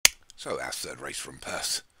So our third race from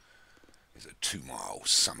Perth is a 2-mile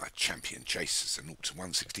summer champion chase. It's a 0 to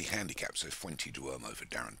 160 handicap, so Fuente Duomo for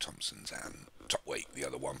Darren Thompson's and top weight. The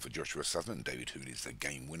other one for Joshua Sutherland. David Hood is the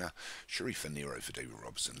game winner. Sharifa Nero for David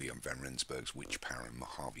Robertson. Leon Van Rensburg's Witch Power and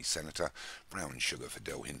Mojave Senator. Brown Sugar for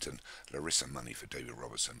Del Hinton. Larissa Money for David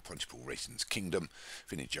Robertson. Pontypool Racing's Kingdom.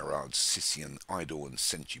 Vinnie Gerard's Scythian Idol and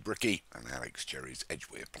Senchi Bricky. And Alex Jerry's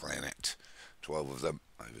Edgeware Planet. 12 of them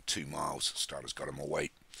over 2 miles. Starter's got them all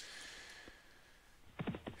weight.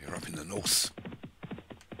 You're up in the north,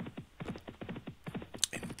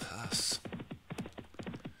 in Perth,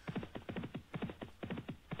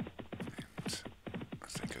 and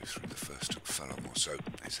as they go through the first furlong or so,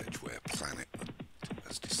 this Edgeware Planet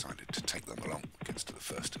has decided to take them along. Gets to the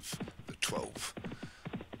first of the 12.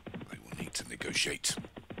 They will need to negotiate,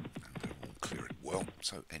 and they will clear it well.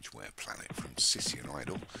 So Edgeware Planet from Scythian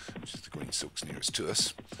Idol, which is the green silks nearest to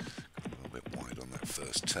us, got a little bit wide on that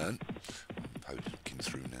first turn. Poking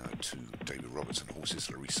through now to David Robertson horses,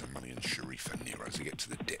 Larissa Money and Sharifa Nero as they get to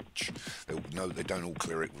the ditch. No, they don't all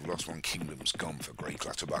clear it. We've lost one. Kingdom's gone for Grey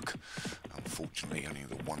Clutterbuck. Unfortunately, only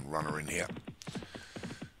the one runner in here.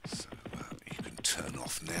 So you can turn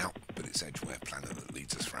off now, but it's Edgeware Planet that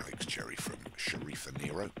leads us for Alex Cherry from Sharifa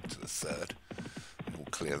Nero to the third. They all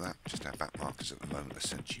clear that. Just our back markers at the moment are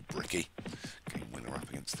Senchi Bricky. Game winner up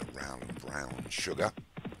against the Rowland Brown Sugar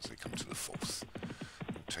as they come to the fourth.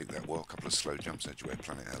 Take that well, a couple of slow jumps. Edgeware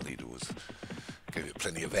Planet, our leader, gave it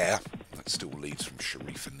plenty of air. That still leads from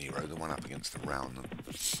Sharifa Nero, the one up against the round.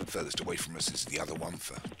 The furthest away from us is the other one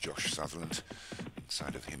for Josh Sutherland.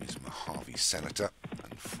 Inside of him is Mojave Senator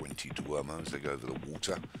and Fuente Duomo as they go over the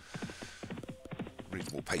water.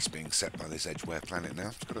 Reasonable pace being set by this Edgeware Planet now.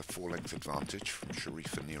 It's got a 4-length advantage from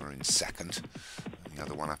Sharifa Nero in second. And the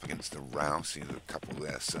other one up against the row. See the couple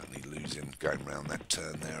there certainly losing going round that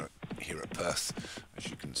turn there here at Perth. As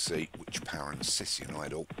you can see, Witch Power and Scythian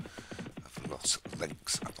Idol have lost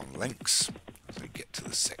lengths upon lengths as they get to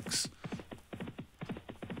the 6.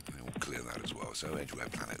 They all clear that as well. So Edgeware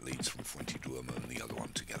Planet leads from Fuente Duomo and the other one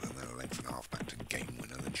together. And then a length and a half back to game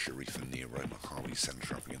winner. Then Sharifa Nero, Mojave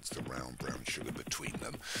Senator up against the round Brown Sugar between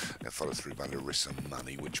them. They're followed through by Larissa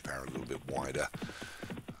Money, Witch Power a little bit wider.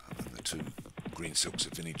 And the two green silks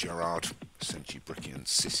of Vinnie Gerard, Senchi Bricky and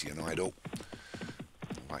Scythian Idol.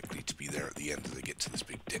 Likely to be there at the end as they get to this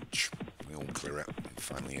big ditch. They all clear out, and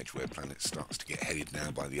finally Edgeware Planet starts to get headed now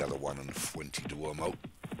by the other one and Fuente Duomo.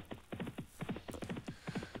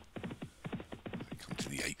 They come to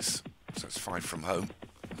the 8th, so it's 5 from home.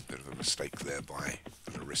 A bit of a mistake there by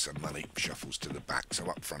Larissa Money, shuffles to the back, so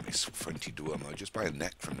up front is Fuente Duomo, just by a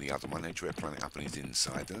neck from the other one. Edgeware Planet up on his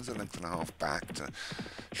inside, then there's a length and a half back to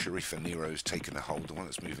Sharifa Nero's taken a hold. The one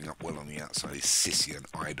that's moving up well on the outside is Scythian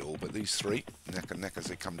Idol, but these three, neck and neck as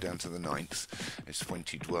they come down to the 9th, is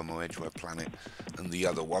Fuente Duomo, Edgeware Planet, and the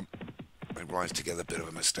other one. They rise together, a bit of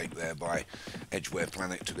a mistake there by Edgeware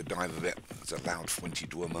Planet, took a dive of it, it's allowed Fuente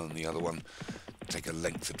Duomo and the other one take a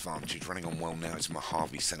length advantage. Running on well now is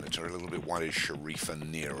Mojave Senator, a little bit wide is Sharifa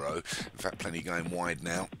Nero. In fact, plenty going wide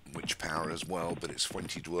now. Witch Power as well, but it's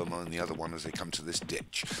Fuente Duomo and the other one as they come to this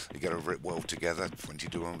ditch. They get over it well together. Fuente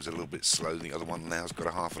Duomo was a little bit slow. The other one now's got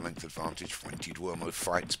a half a length advantage. Fuente Duomo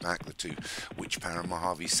fights back. The two Witch Power and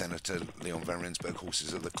Mojave Senator, Leon Van Rensburg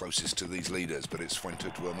horses are the closest to these leaders, but it's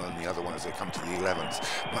Fuente Duomo and the other one as they come to the 11th.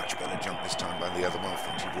 Much better jump this time by the other one.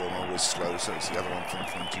 Fuente Duomo was slow, so it's the other one from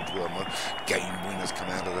Fuente Duomo. Game winners come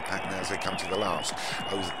out of the pack now as they come to the last.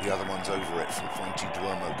 Oh, the other one's over it from Fuente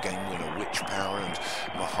Duomo. Game winner, Witch Power and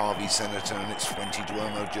Mojave Senator, and it's Fuente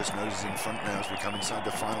Duomo just noses in front now as we come inside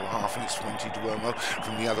the final half, and it's Fuente Duomo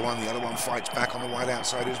from the other one. The other one fights back on the wide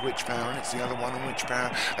outside is Witch Power, and it's the other one and Witch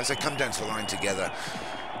Power as they come down to the line together.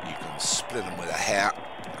 You can split them with a hair.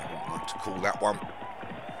 I wouldn't like to call that one. Look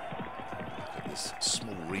at this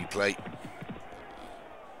small replay.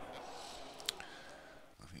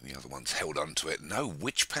 The other one's held on to it. No,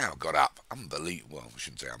 Witch Power got up. Unbelievable. Well, I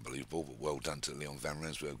shouldn't say unbelievable, but well done to Leon Van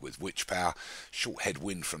Rensburg with Witch Power. Short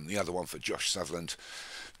headwind from the other one for Josh Sutherland.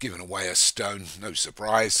 Giving away a stone. No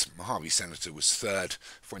surprise. Mojave Senator was 3rd.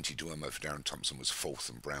 Fuente Duomo for Darren Thompson was 4th.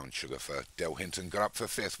 And Brown Sugar for Del Hinton got up for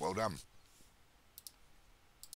 5th. Well done.